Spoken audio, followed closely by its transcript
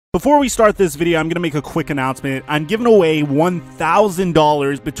Before we start this video, I'm going to make a quick announcement. I'm giving away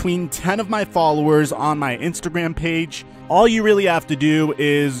 $1,000 between 10 of my followers on my Instagram page. All you really have to do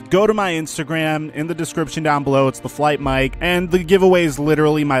is go to my Instagram. In the description down below, it's TheFlightMike, and the giveaway is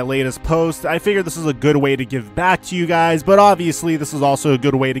literally my latest post. I figured this is a good way to give back to you guys, but obviously this is also a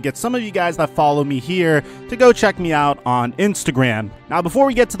good way to get some of you guys that follow me here to go check me out on Instagram. Now, before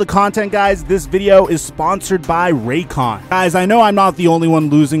we get to the content, guys, this video is sponsored by Raycon. Guys, I know I'm not the only one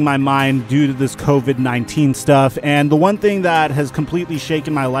losing my mind due to this COVID-19 stuff, and the one thing that has completely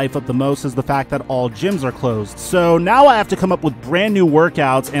shaken my life up the most is the fact that all gyms are closed. So now I have to come up with brand new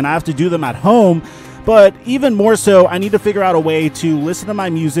workouts, and I have to do them at home. But even more so, I need to figure out a way to listen to my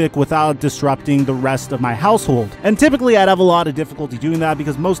music without disrupting the rest of my household. And typically I'd have a lot of difficulty doing that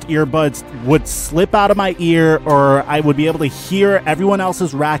because most earbuds would slip out of my ear, or I would be able to hear everyone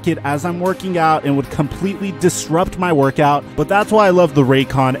else's racket as I'm working out and would completely disrupt my workout. But that's why I love the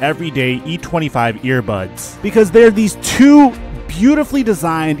Raycon Everyday E25 earbuds, because they're these two beautifully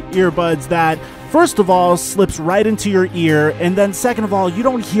designed earbuds that, first of all, slips right into your ear, and then second of all, you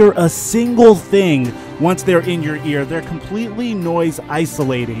don't hear a single thing once they're in your ear. They're completely noise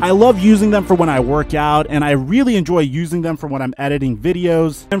isolating. I love using them for when I work out, and I really enjoy using them for when I'm editing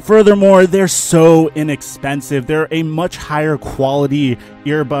videos. And furthermore, they're so inexpensive. They're a much higher quality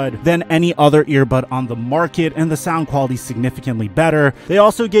earbud than any other earbud on the market, and the sound quality is significantly better. They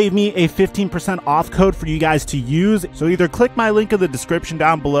also gave me a 15% off code for you guys to use, so either click my link in the description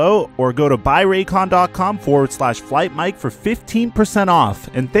down below or go to buyraycon.com/flightmike for 15% off.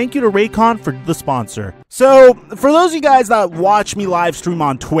 And thank you to Raycon for the sponsor. So, for those of you guys that watch me live stream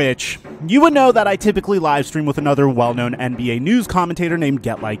on Twitch, you would know that I typically live stream with another well-known NBA news commentator named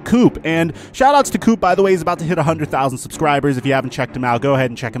Get Like Coop. And shoutouts to Coop, by the way. He's about to hit 100,000 subscribers. If you haven't checked him out, go ahead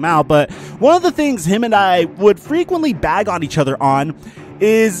and check him out. But one of the things him and I would frequently bag on each other on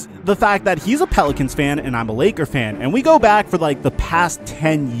is the fact that he's a Pelicans fan and I'm a Laker fan, and we go back for like the past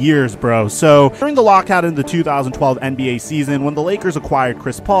 10 years, bro. So during the lockout in the 2012 NBA season, when the Lakers acquired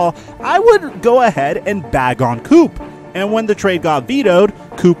Chris Paul, I would go ahead and bag on Coop, and when the trade got vetoed,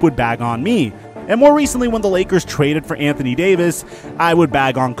 Coop would bag on me. And more recently, when the Lakers traded for Anthony Davis, I would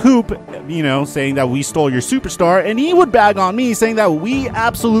bag on Coop, you know, saying that we stole your superstar, and he would bag on me, saying that we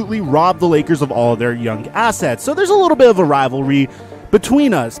absolutely robbed the Lakers of all of their young assets. So there's a little bit of a rivalry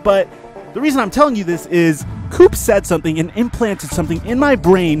between us, but the reason I'm telling you this is Coop said something and implanted something in my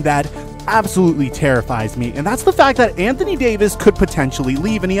brain that absolutely terrifies me, and that's the fact that Anthony Davis could potentially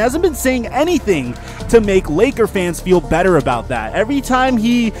leave, and he hasn't been saying anything to make Laker fans feel better about that. Every time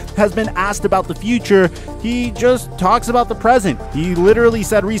he has been asked about the future, he just talks about the present. He literally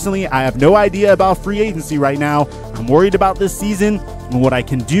said recently, I have no idea about free agency right now. I'm worried about this season and what I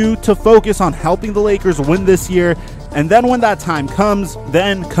can do to focus on helping the Lakers win this year. And then when that time comes,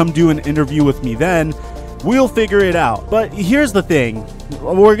 then come do an interview with me then. We'll figure it out. But here's the thing.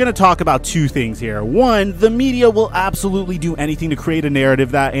 We're going to talk about two things here. One, the media will absolutely do anything to create a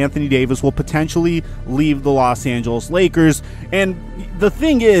narrative that Anthony Davis will potentially leave the Los Angeles Lakers. And the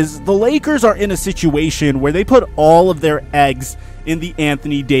thing is, the Lakers are in a situation where they put all of their eggs in the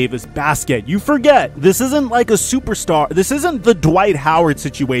Anthony Davis basket. You forget, this isn't like a superstar. This isn't the Dwight Howard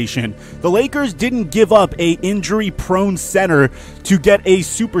situation. The Lakers didn't give up a injury-prone center to get a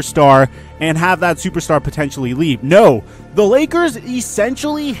superstar and have that superstar potentially leave. No, the Lakers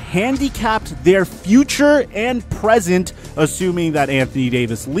essentially handicapped their future and present, assuming that Anthony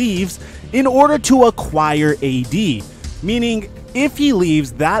Davis leaves, in order to acquire AD. Meaning, if he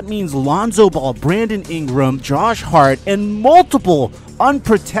leaves, that means Lonzo Ball, Brandon Ingram, Josh Hart, and multiple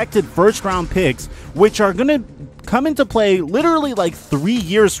unprotected first-round picks, which are going to come into play literally like 3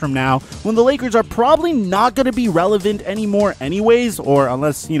 years from now, when the Lakers are probably not going to be relevant anymore anyways, or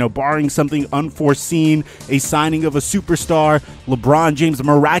unless, you know, barring something unforeseen, a signing of a superstar, LeBron James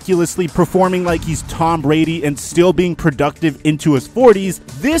miraculously performing like he's Tom Brady and still being productive into his 40s,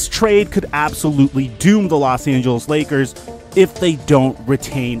 this trade could absolutely doom the Los Angeles Lakers if they don't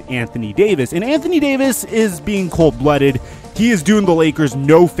retain Anthony Davis. And Anthony Davis is being cold-blooded. He is doing the Lakers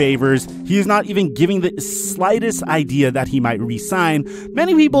no favors. He is not even giving the slightest idea that he might re-sign.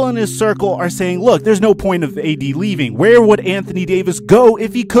 Many people in his circle are saying, look, there's no point of AD leaving. Where would Anthony Davis go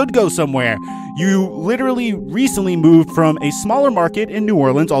if he could go somewhere? You literally recently moved from a smaller market in New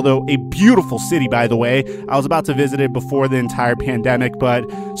Orleans, although a beautiful city, by the way. I was about to visit it before the entire pandemic, but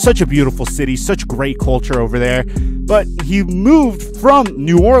such a beautiful city, such great culture over there. But he moved from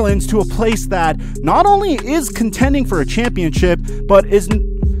New Orleans to a place that not only is contending for a championship, but is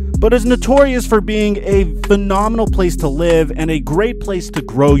notorious for being a phenomenal place to live and a great place to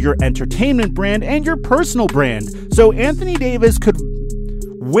grow your entertainment brand and your personal brand. So Anthony Davis could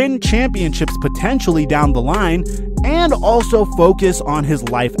win championships potentially down the line, and also focus on his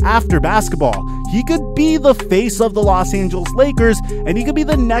life after basketball. He could be the face of the Los Angeles Lakers, and he could be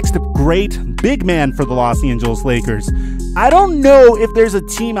the next great big man for the Los Angeles Lakers. I don't know if there's a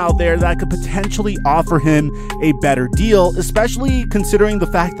team out there that could potentially offer him a better deal, especially considering the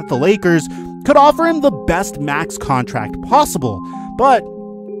fact that the Lakers could offer him the best max contract possible. But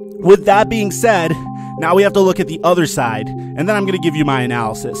with that being said, now we have to look at the other side, and then I'm going to give you my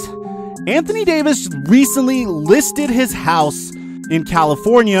analysis. Anthony Davis recently listed his house in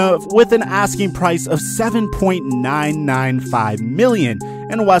California with an asking price of $7.995 million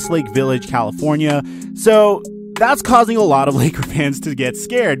in Westlake Village, California. So that's causing a lot of Laker fans to get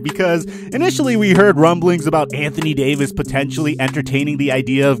scared, because initially we heard rumblings about Anthony Davis potentially entertaining the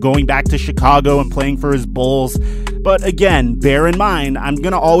idea of going back to Chicago and playing for his Bulls. But again, bear in mind, I'm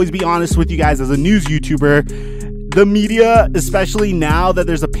going to always be honest with you guys as a news YouTuber. The media, especially now that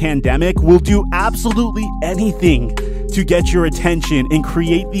there's a pandemic, will do absolutely anything to get your attention and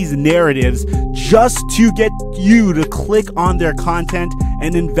create these narratives just to get you to click on their content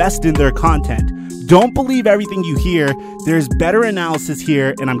and invest in their content. Don't believe everything you hear. There's better analysis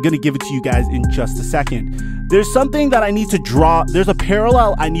here, and I'm going to give it to you guys in just a second. There's something that I need to draw. There's a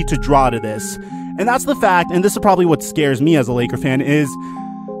parallel I need to draw to this. And that's the fact, and this is probably what scares me as a Laker fan, is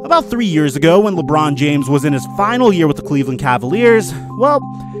about 3 years ago when LeBron James was in his final year with the Cleveland Cavaliers, well,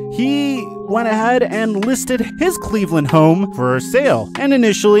 he went ahead and listed his Cleveland home for sale. And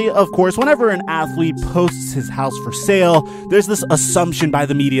initially, of course, whenever an athlete posts his house for sale, there's this assumption by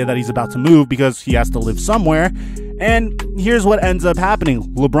the media that he's about to move because he has to live somewhere. And here's what ends up happening.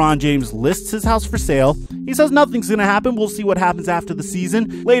 LeBron James lists his house for sale. He says nothing's going to happen. We'll see what happens after the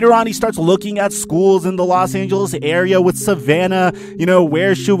season. Later on, he starts looking at schools in the Los Angeles area with Savannah. You know,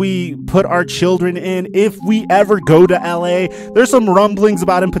 where should we put our children in if we ever go to LA? There's some rumblings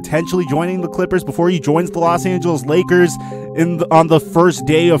about him potentially joining the Clippers before he joins the Los Angeles Lakers on the first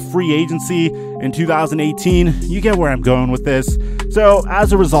day of free agency in 2018. You get where I'm going with this. So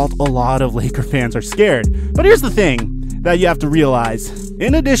as a result, a lot of Laker fans are scared. But here's the thing that you have to realize.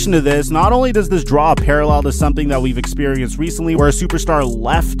 In addition to this, not only does this draw a parallel to something that we've experienced recently where a superstar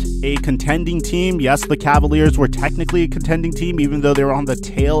left a contending team. Yes, the Cavaliers were technically a contending team, even though they were on the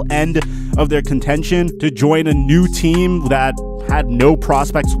tail end of their contention, to join a new team that had no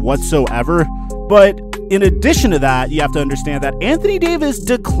prospects whatsoever. But in addition to that, you have to understand that Anthony Davis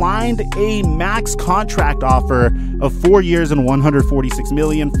declined a max contract offer of 4 years and $146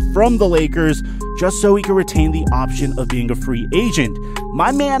 million from the Lakers just so he could retain the option of being a free agent.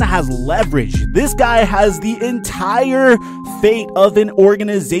 My man has leverage. This guy has the entire fate of an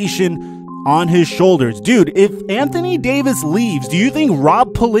organization on his shoulders. Dude, if Anthony Davis leaves, do you think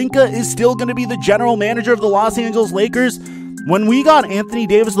Rob Pelinka is still going to be the general manager of the Los Angeles Lakers? When we got Anthony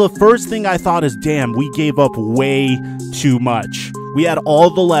Davis, the first thing I thought is, damn, we gave up way too much. We had all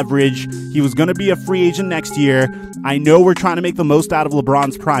the leverage. He was going to be a free agent next year. I know we're trying to make the most out of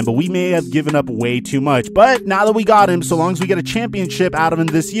LeBron's prime, but we may have given up way too much. But now that we got him, so long as we get a championship out of him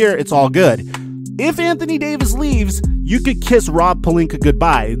this year, it's all good. If Anthony Davis leaves, you could kiss Rob Pelinka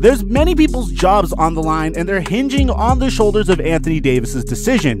goodbye. There's many people's jobs on the line, and they're hinging on the shoulders of Anthony Davis's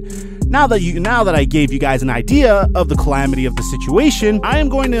decision. Now that I gave you guys an idea of the calamity of the situation, I am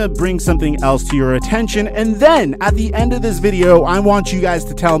going to bring something else to your attention, and then at the end of this video, I want you guys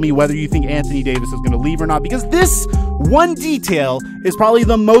to tell me whether you think Anthony Davis is going to leave or not, because this one detail is probably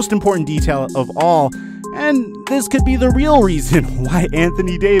the most important detail of all. And this could be the real reason why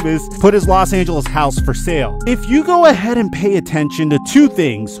Anthony Davis put his Los Angeles house for sale. If you go ahead and pay attention to two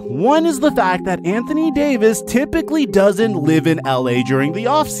things, one is the fact that Anthony Davis typically doesn't live in LA during the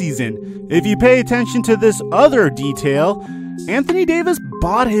offseason. If you pay attention to this other detail, Anthony Davis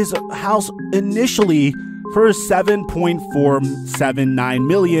bought his house initially for $7.479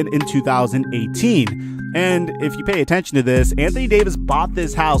 million in 2018. And if you pay attention to this, Anthony Davis bought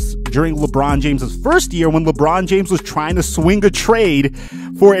this house during LeBron James's first year when LeBron James was trying to swing a trade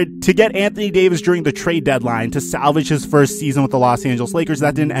to get Anthony Davis during the trade deadline to salvage his first season with the Los Angeles Lakers.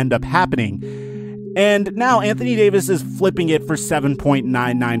 That didn't end up happening. And now Anthony Davis is flipping it for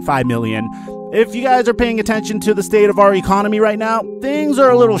 $7.995 million. If you guys are paying attention to the state of our economy right now, things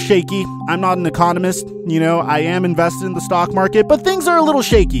are a little shaky. I'm not an economist, I am invested in the stock market, but things are a little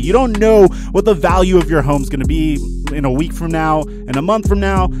shaky. You don't know what the value of your home's going to be in a week from now, in a month from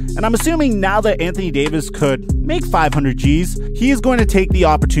now, and I'm assuming now that Anthony Davis could make 500 G's, he is going to take the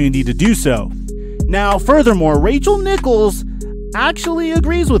opportunity to do so. Now, furthermore, Rachel Nichols actually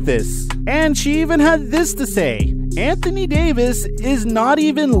agrees with this, and she even had this to say. Anthony Davis is not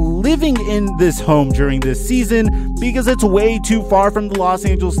even living in this home during this season because it's way too far from the Los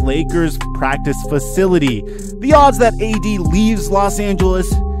Angeles Lakers practice facility. The odds that AD leaves Los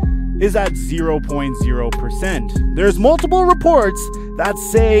Angeles is at 0.0%. There's multiple reports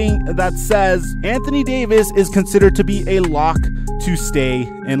that says Anthony Davis is considered to be a lock to stay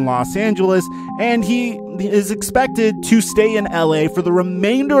in Los Angeles, and he is expected to stay in LA for the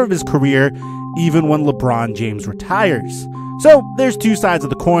remainder of his career, even when LeBron James retires. So there's two sides of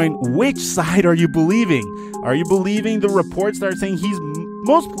the coin. Which side are you believing? Are you believing the reports that are saying he's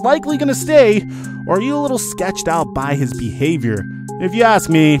most likely going to stay, or are you a little sketched out by his behavior? If you ask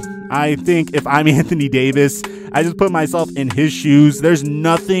me, I think if I'm Anthony Davis, I just put myself in his shoes. There's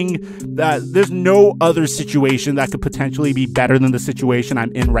no other situation that could potentially be better than the situation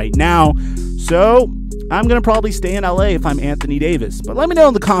I'm in right now. So I'm going to probably stay in LA if I'm Anthony Davis. But let me know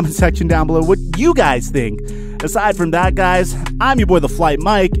in the comment section down below what you guys think. Aside from that, guys, I'm your boy,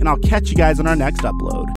 TheFlightMike, and I'll catch you guys on our next upload.